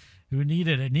out, who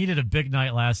needed a big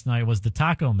night last night, was the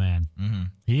Taco Man. Mm-hmm.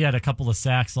 He had a couple of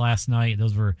sacks last night.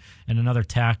 Those were and another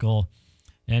tackle,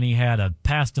 and he had a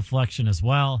pass deflection as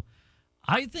well.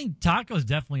 I think Taco's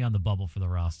definitely on the bubble for the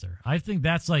roster. I think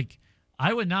that's like,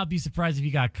 I would not be surprised if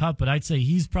he got cut, but I'd say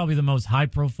he's probably the most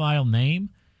high-profile name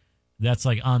that's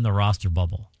like on the roster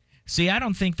bubble. See, I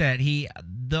don't think that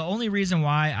the only reason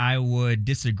why I would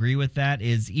disagree with that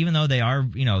is even though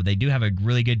they do have a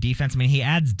really good defense, I mean, he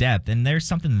adds depth and there's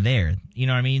something there. You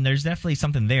know what I mean? There's definitely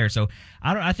something there. So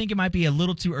I think it might be a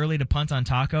little too early to punt on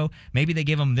Taco. Maybe they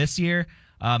give him this year.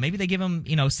 Maybe they give him,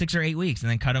 6 or 8 weeks and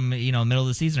then cut him, middle of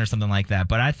the season or something like that.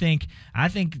 But I think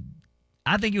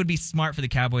it would be smart for the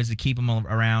Cowboys to keep him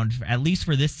around at least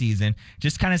for this season.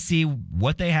 Just kind of see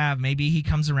what they have. Maybe he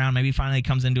comes around. Maybe finally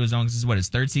comes into his own. This is his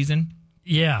third season.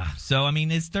 Yeah. So I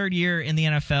mean, his third year in the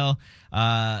NFL.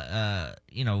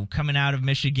 Coming out of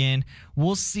Michigan,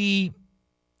 we'll see.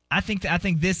 I think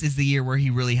this is the year where he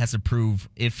really has to prove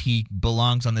if he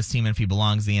belongs on this team and if he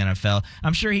belongs in the NFL.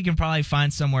 I'm sure he can probably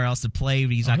find somewhere else to play,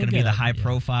 but he's not going to be the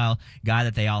high-profile guy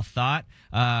that they all thought,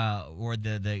 or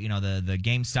the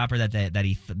game stopper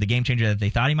the game changer that they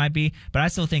thought he might be. But I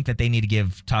still think that they need to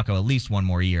give Taco at least one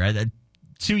more year.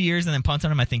 2 years and then punt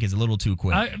on him, I think, is a little too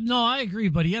quick. I agree,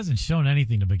 but he hasn't shown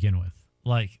anything to begin with.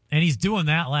 And he's doing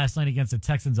that last night against the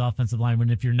Texans offensive line.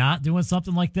 When if you're not doing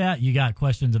something like that, you got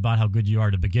questions about how good you are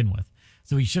to begin with.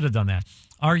 So he should have done that.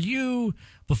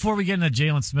 Before we get into the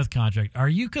Jaylon Smith contract, are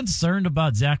you concerned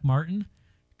about Zach Martin?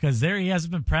 Because he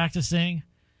hasn't been practicing.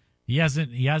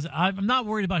 I'm not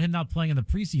worried about him not playing in the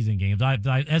preseason games.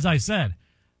 As I said,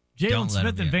 Jaylon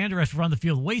Smith and Van Der Esch were on the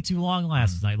field way too long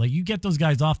last night. You get those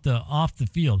guys off the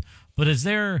field. But is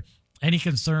there any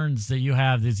concerns that you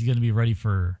have that he's going to be ready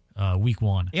for week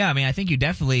one? Yeah, I mean, I think you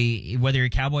definitely, whether you're a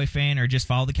Cowboy fan or just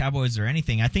follow the Cowboys or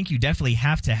anything, I think you definitely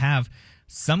have to have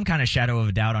some kind of shadow of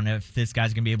a doubt on if this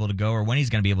guy's going to be able to go or when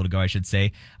he's going to be able to go, I should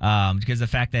say, because the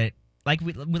fact that, like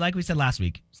we said last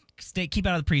week, keep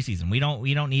out of the preseason. We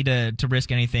don't need to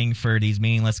risk anything for these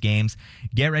meaningless games.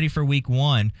 Get ready for week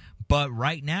one. But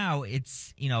right now,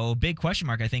 it's a big question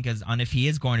mark, I think, on if he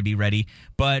is going to be ready.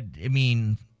 But I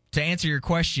mean, to answer your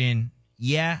question,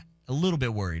 yeah, a little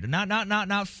bit worried.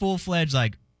 Not full fledged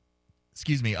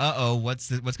excuse me, what's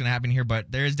going to happen here?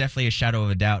 But there is definitely a shadow of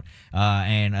a doubt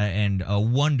and a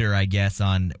wonder, I guess,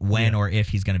 on when or if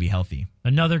he's going to be healthy.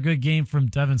 Another good game from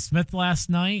Devin Smith last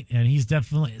night, and he's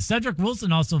definitely Cedric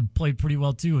Wilson also played pretty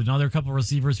well too. Another couple of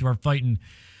receivers who are fighting.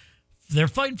 They're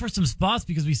fighting for some spots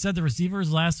because we said the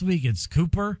receivers last week. It's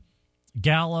Cooper,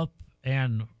 Gallup,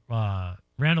 and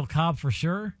Randall Cobb for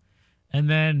sure. And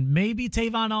then maybe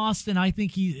Tavon Austin. I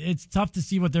think it's tough to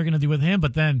see what they're going to do with him.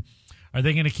 But then are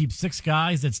they going to keep 6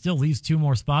 guys? That still leaves 2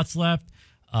 more spots left.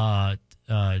 Javoran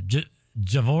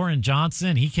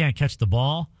Johnson, he can't catch the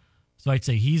ball. So I'd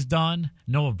say he's done.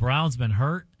 Noah Brown's been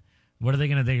hurt. What are they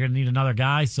going to? They're going to need another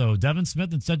guy. So Devin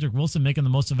Smith and Cedric Wilson making the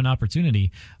most of an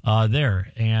opportunity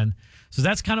there. And so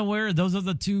that's kind of where those are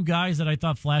the 2 guys that I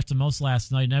thought flashed the most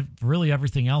last night. And really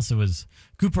everything else, it was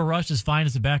Cooper Rush is fine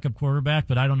as a backup quarterback,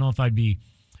 but I don't know if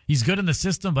he's good in the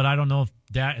system, but I don't know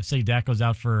if say Dak goes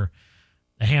out for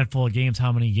a handful of games,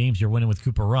 how many games you're winning with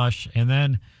Cooper Rush. And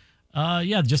then,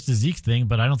 just the Zeke thing,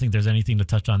 but I don't think there's anything to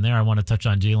touch on there. I want to touch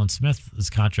on Jaylon Smith's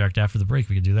contract after the break.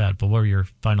 We could do that. But what were your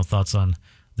final thoughts on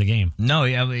the game? No,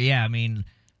 yeah. I mean,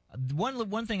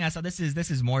 one thing I saw. This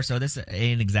is more so. This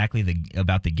ain't exactly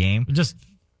about the game. Just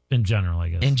in general, I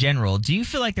guess. In general, do you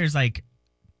feel like there's I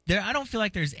don't feel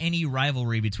like there's any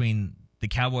rivalry between the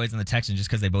Cowboys and the Texans just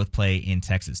because they both play in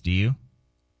Texas. Do you?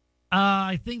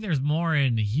 I think there's more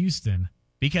in Houston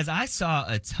because I saw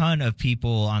a ton of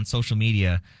people on social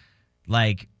media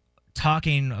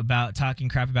talking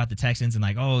crap about the Texans and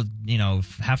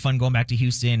have fun going back to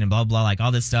Houston and blah blah,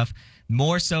 all this stuff.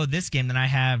 More so this game than I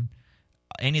have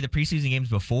any of the preseason games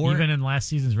before. Even in last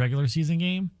season's regular season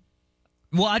game?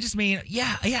 Well, I just mean,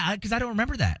 yeah, because I don't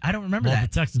remember that. The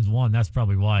Texans won. That's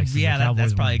probably why. Yeah,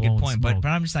 that's probably a good point. But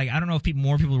I'm just I don't know if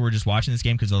more people were just watching this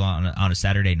game because it was on a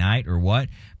Saturday night or what.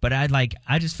 But I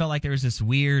just felt like there was this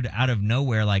weird out of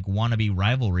nowhere wannabe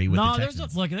rivalry with the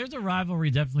Texans. There's a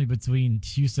rivalry definitely between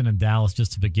Houston and Dallas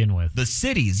just to begin with. The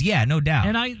cities, yeah, no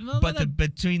doubt.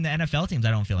 Between the NFL teams,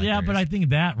 I don't feel like. Yeah, but I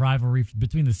think that rivalry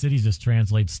between the cities just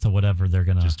translates to whatever they're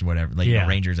gonna. Just whatever,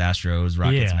 Rangers, Astros,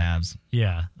 Rockets, Mavs.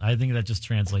 Yeah, I think that just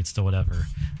translates to whatever.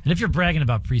 And if you're bragging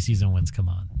about preseason wins, come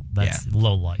on. That's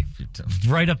low life.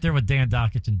 Right up there with Dan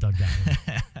Dockich and Doug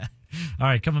Gottlieb. All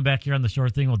right, coming back here on the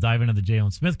short thing, we'll dive into the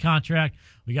Jaylon Smith contract.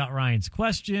 We got Ryan's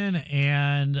question,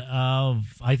 and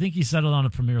I think he settled on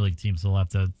a Premier League team, so we'll have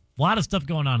to. A lot of stuff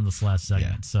going on in this last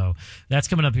segment. Yeah. So that's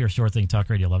coming up here, Short Thing, Talk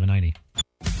Radio 1190.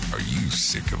 Are you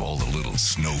sick of all the little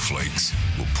snowflakes?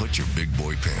 Well, put your big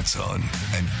boy pants on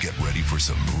and get ready for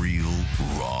some real,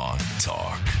 raw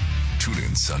talk. Tune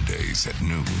in Sundays at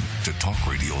noon to Talk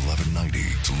Radio 1190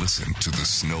 to listen to the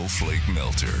Snowflake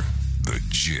Melter, The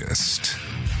Gist,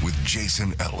 with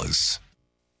Jason Ellis.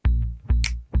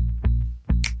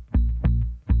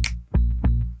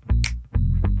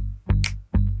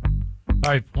 All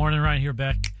right, morning, Ryan here,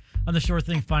 back on the Short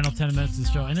Thing, final 10 minutes of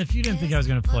the show. And if you didn't think I was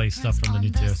going to play stuff from the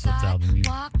new Taylor Swift album,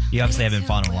 You obviously have been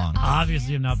following along.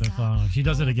 obviously have not been following. She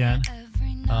does it again.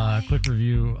 Quick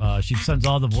review. She sends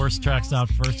all the worst tracks out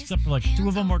first, except for like 2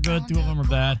 of them are good, 2 of them are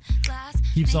bad.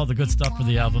 Keeps all the good stuff for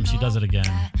the album. She does it again.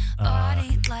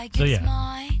 So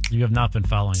yeah, you have not been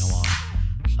following along.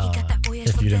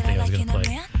 If you didn't think I was going to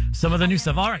play some of the new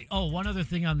stuff. All right. Oh, one other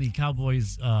thing on the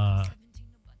Cowboys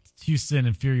Houston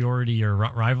inferiority or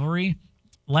rivalry.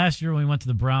 Last year when we went to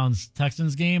the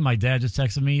Browns-Texans game, my dad just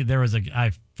texted me.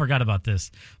 I forgot about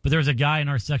this, but there was a guy in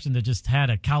our section that just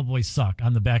had a Cowboys suck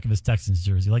on the back of his Texans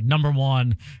jersey. Like,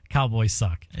 #1, Cowboys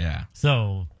suck. Yeah.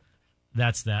 So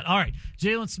that's that. All right.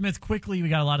 Jaylon Smith, quickly, we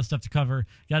got a lot of stuff to cover.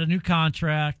 Got a new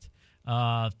contract,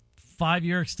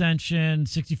 5-year extension,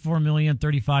 $64 million,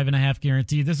 $35.5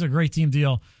 guaranteed. This is a great team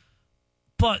deal.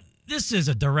 But this is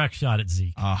a direct shot at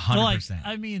Zeke.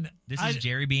 100%. This is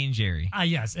Jerry being Jerry.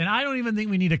 Yes, and I don't even think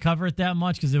we need to cover it that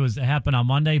much because it happened on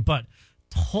Monday, but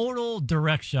total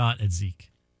direct shot at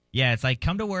Zeke. Yeah, it's like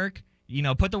come to work,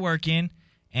 put the work in,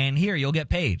 and here you'll get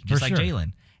paid, just like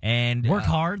Jaylon. And work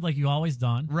hard like you always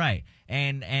done. Right.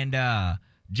 And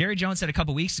Jerry Jones said a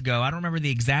couple weeks ago, I don't remember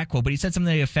the exact quote, but he said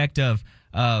something to the effect of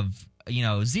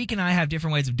Zeke and I have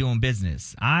different ways of doing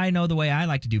business. I know the way I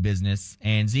like to do business,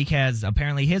 and Zeke has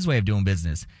apparently his way of doing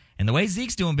business. And the way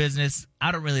Zeke's doing business,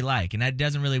 I don't really like, and that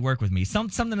doesn't really work with me.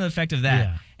 Something to the effect of that.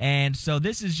 Yeah. And so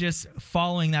this is just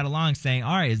following that along, saying,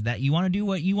 all right, is that you want to do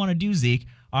what you want to do, Zeke?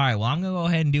 All right, well, I'm going to go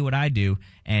ahead and do what I do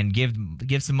and give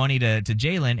some money to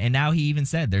Jaylon. And now he even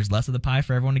said there's less of the pie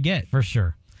for everyone to get. For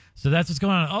sure. So that's what's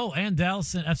going on. Oh, and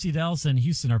FC Dallas and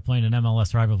Houston are playing an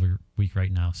MLS rivalry week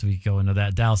right now. So we go into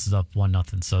that. Dallas is up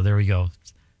 1-0. So there we go.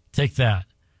 Take that,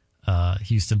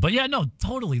 Houston. But yeah, no,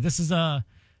 totally. This is look,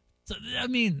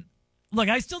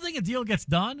 I still think a deal gets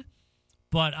done.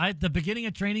 But at the beginning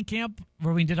of training camp,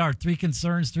 where we did our 3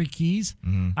 concerns, 3 keys,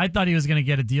 I thought he was going to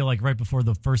get a deal like right before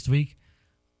the first week.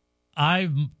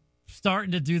 I'm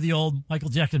starting to do the old Michael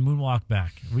Jackson moonwalk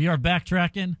back. We are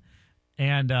backtracking.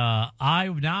 And I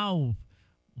now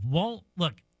won't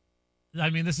look.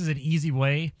 This is an easy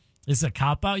way. It's a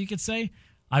cop-out, you could say.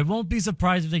 I won't be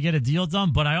surprised if they get a deal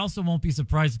done, but I also won't be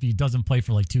surprised if he doesn't play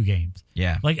for like 2 games.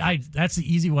 Yeah. That's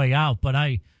the easy way out, but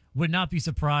I would not be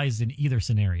surprised in either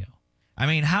scenario.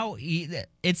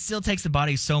 It still takes the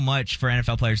body so much for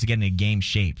NFL players to get into game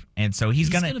shape. And so he's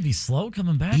going to be slow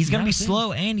coming back. He's going to be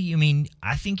slow. And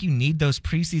I think you need those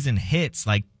preseason hits,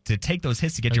 like to take those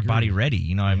hits to get your body ready.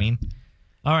 You know what I mean?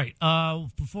 All right.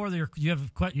 Before you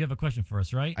have a question for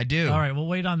us, right? I do. All right. We'll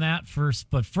wait on that first.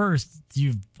 But first,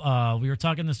 we were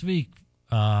talking this week.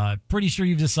 Pretty sure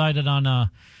you've decided on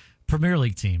a Premier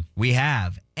League team. We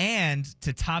have. And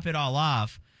to top it all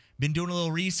off, been doing a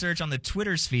little research on the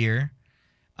Twitter sphere.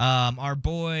 Our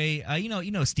boy,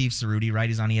 Steve Cerruti, right?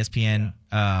 He's on ESPN.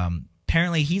 Yeah.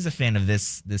 Apparently, he's a fan of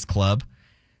this club.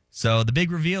 So the big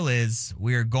reveal is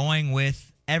we're going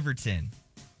with Everton.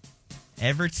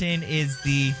 Everton is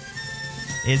the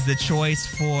choice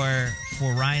for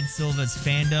Ryan Silva's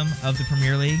fandom of the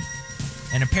Premier League.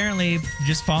 And apparently,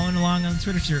 just following along on the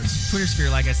Twitter sphere,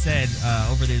 like I said,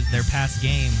 over their past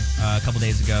game a couple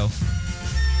days ago,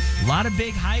 a lot of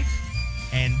big hype.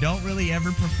 And don't really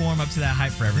ever perform up to that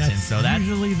hype for Everton. That's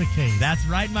usually the case. That's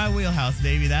right in my wheelhouse,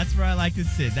 baby. That's where I like to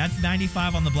sit. That's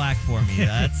 95 on the black for me.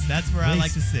 That's where I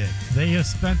like to sit. They have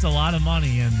spent a lot of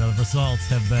money, and the results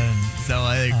have been... So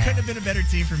it couldn't have been a better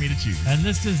team for me to choose. And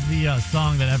this is the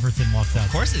song that Everton walks out.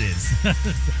 Of course it is.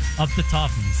 Up the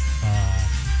Toffees.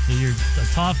 So you're a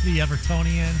Toffee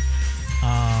Evertonian.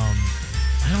 I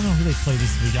don't know who they play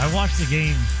this week. I watched the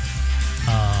game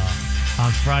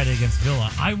on Friday against Villa.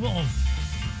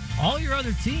 All your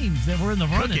other teams that were in the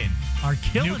running are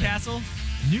killing Newcastle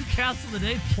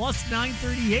today, plus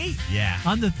 938. Yeah.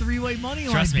 On the 3-way money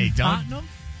line. Trust me, Tottenham.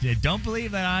 Don't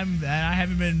believe that I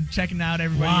haven't been checking out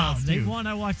everybody else, they won.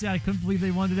 I watched that. I couldn't believe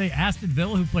they won today. Aston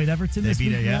Villa, who played Everton this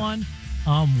week, won.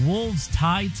 Wolves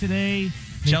tied today.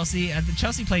 Chelsea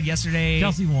played yesterday.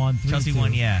 Chelsea won. Chelsea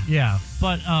won, yeah. Yeah.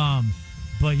 But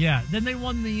But yeah, then they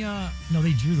won the. No,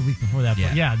 they drew the week before that. Yeah.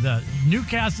 But yeah, the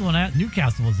Newcastle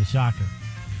was a shocker.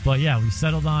 But yeah, we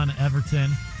settled on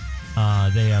Everton.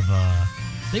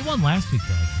 They won last week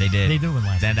though. They did. They did win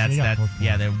last week.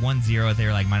 Yeah, they're 1-0. They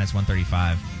were like minus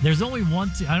 135. There's only one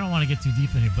team. I don't want to get too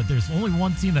deep in it, but there's only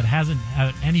one team that hasn't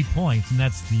had any points, and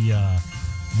that's the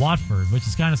Watford, which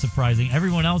is kind of surprising.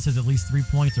 Everyone else has at least 3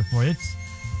 points or 4. It's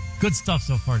good stuff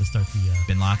so far to start the.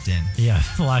 Been locked in. Yeah,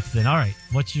 locked in. All right,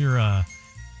 what's your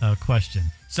question?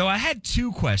 So I had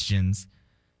 2 questions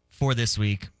for this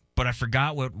week, but I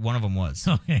forgot what one of them was.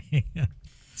 Okay.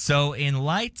 So in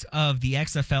light of the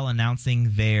XFL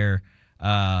announcing their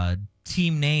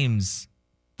team names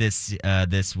this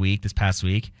past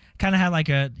week, kind of had like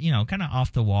a, kind of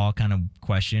off the wall kind of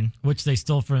question. Which they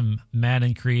stole from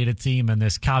Madden Created Team, and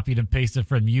this copied and pasted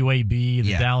from UAB,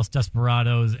 the Dallas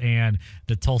Desperados, and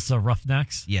the Tulsa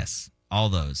Roughnecks. Yes, all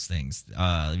those things.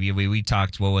 We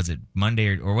talked, what was it,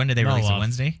 Monday or when did they release it?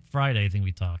 Wednesday? Friday, I think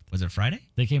we talked. Was it Friday?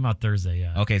 They came out Thursday,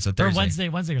 yeah. Okay, so Thursday.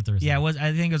 Or Wednesday or Thursday. Yeah,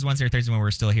 I think it was Wednesday or Thursday when we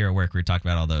were still here at work. We were talking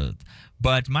about all those.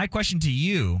 But my question to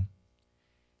you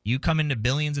come into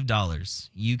billions of dollars.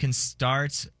 You can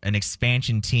start an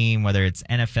expansion team, whether it's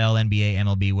NFL, NBA,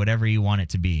 MLB, whatever you want it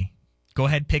to be. Go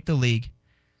ahead, pick the league,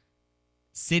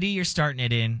 city you're starting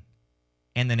it in,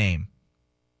 and the name.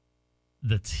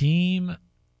 The team...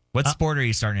 What sport are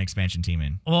you starting an expansion team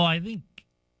in? Well, I think...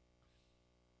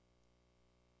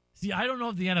 See, I don't know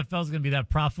if the NFL is going to be that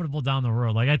profitable down the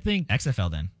road. Like, I think... XFL,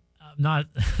 then. Not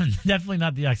definitely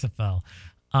not the XFL.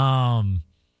 Well,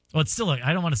 it's still...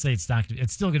 I don't want to say it's not...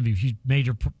 It's still going to be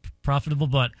major profitable,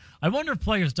 but I wonder if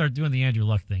players start doing the Andrew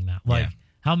Luck thing now. Like,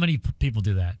 how many people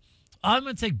do that? I'm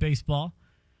going to take baseball.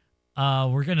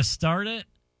 We're going to start it...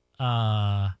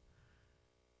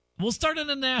 We'll start it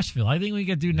in Nashville. I think we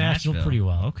could do Nashville pretty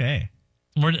well. Okay.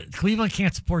 Cleveland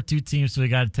can't support 2 teams, so we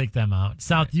got to take them out.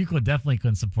 South Euclid definitely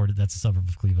couldn't support it. That's a suburb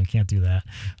of Cleveland. Can't do that.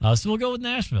 So we'll go with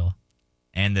Nashville.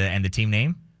 And the team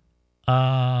name?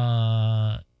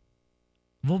 We'll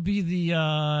be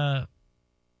the.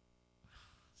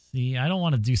 See, I don't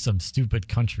want to do some stupid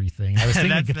country thing. I was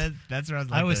thinking that's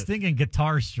what I was thinking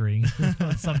guitar string,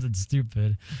 something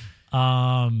stupid.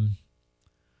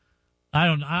 I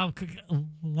don't know.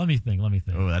 Let me think.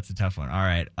 Oh, that's a tough one. All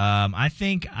right. I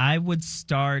think I would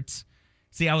start.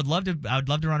 See, I would love to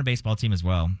run a baseball team as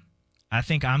well. I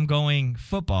think I'm going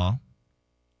football.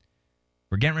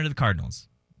 We're getting rid of the Cardinals.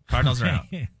 Cardinals are out.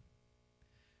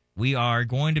 We are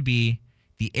going to be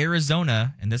the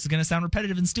Arizona, and this is going to sound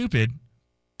repetitive and stupid,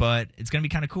 but it's going to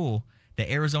be kind of cool. The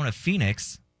Arizona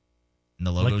Phoenix, and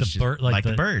the logo is like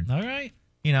the bird. All right.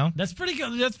 That's pretty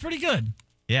good.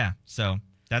 Yeah. So.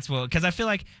 That's what, because I feel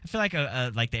like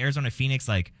the Arizona Phoenix,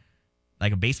 like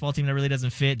a baseball team that really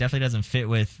definitely doesn't fit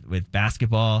with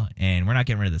basketball, and we're not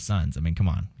getting rid of the Suns. I mean, come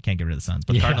on, we can't get rid of the Suns,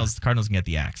 but the Cardinals can get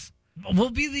the axe.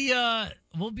 We'll be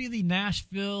the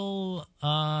Nashville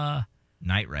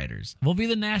Night Riders. We'll be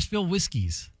the Nashville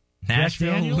Whiskeys.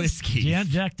 Nashville Whiskeys.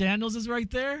 Jack Daniels is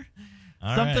right there.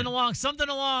 Something along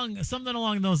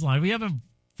those lines. We haven't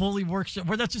fully workshop.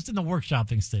 Well, that's just in the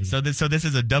workshopping stage. So this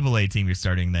is a AA team you're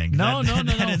starting then? No.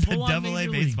 That is a AA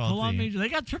baseball team. They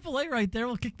got AAA right there.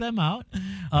 We'll kick them out.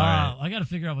 Right. I got to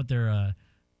figure out what their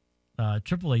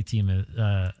AAA team is.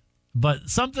 But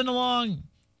something along.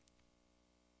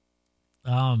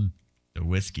 The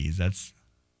Whiskeys. That's.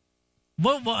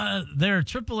 Well, their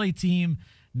AAA team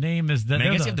name is. I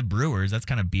guess you have the Brewers. That's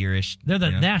kind of beerish. They're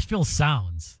the Nashville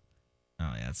Sounds.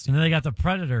 Oh yeah. And then they got the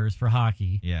Predators for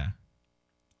hockey. Yeah.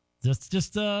 I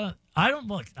don't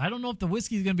know if the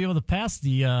whiskey is going to be able to pass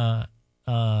the.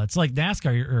 It's like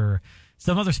NASCAR or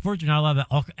some other sports. You're not allowed to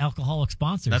alcoholic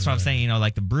sponsors. That's what I'm saying.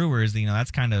 Like the Brewers. That's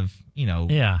kind of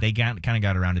They kind of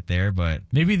got around it there, but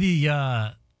maybe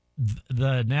the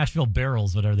Nashville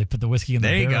Barrels, whatever they put the whiskey in.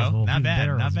 There the you barrels. go. Not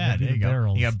bad. There you go.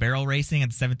 Barrels. You got barrel racing at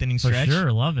the 7th inning stretch. For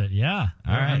sure, love it. Yeah.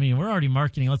 All right. I mean, we're already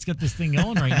marketing. Let's get this thing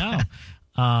going right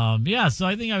now. Yeah. So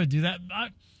I think I would do that.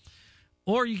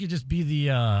 Or you could just be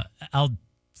the. I'll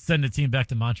send the team back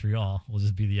to Montreal. We'll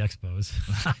just be the Expos.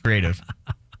 Creative.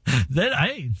 They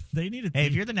need a team. Hey,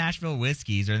 if you're the Nashville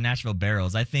Whiskeys or the Nashville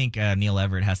Barrels, I think Neil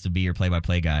Everett has to be your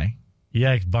play-by-play guy.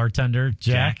 Yeah, bartender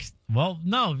Jack. Well,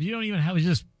 no, you don't even have. You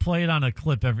just play it on a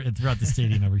clip throughout the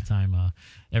stadium every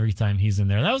time he's in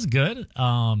there. That was good.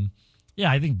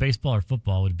 Yeah, I think baseball or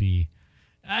football would be.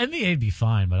 I think it'd be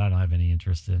fine, but I don't have any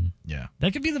interest in. Yeah,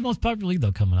 that could be the most popular league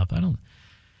though coming up.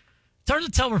 It's hard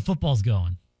to tell where football's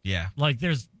going. Yeah. Like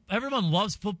everyone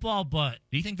loves football, but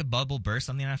do you think the bubble bursts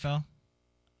on the NFL?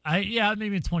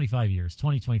 Maybe in 25 years.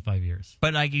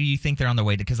 But like you think they're on their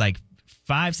way to, because like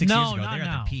 5-6 No, years ago, not they're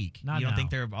now. at the peak. Not You don't now. think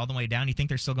they're all the way down? You think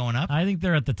they're still going up? I think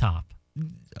they're at the top.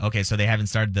 Okay, so they haven't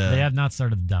started the... They have not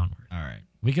started the downward. All right.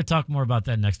 We could talk more about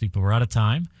that next week, but we're out of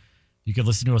time. You can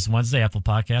listen to us Wednesday, Apple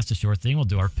Podcast, A Sure Thing. We'll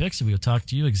do our picks, and we will talk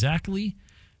to you exactly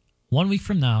 1 week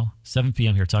from now, 7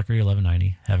 p.m. here, Talk Radio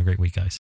 1190. Have a great week, guys.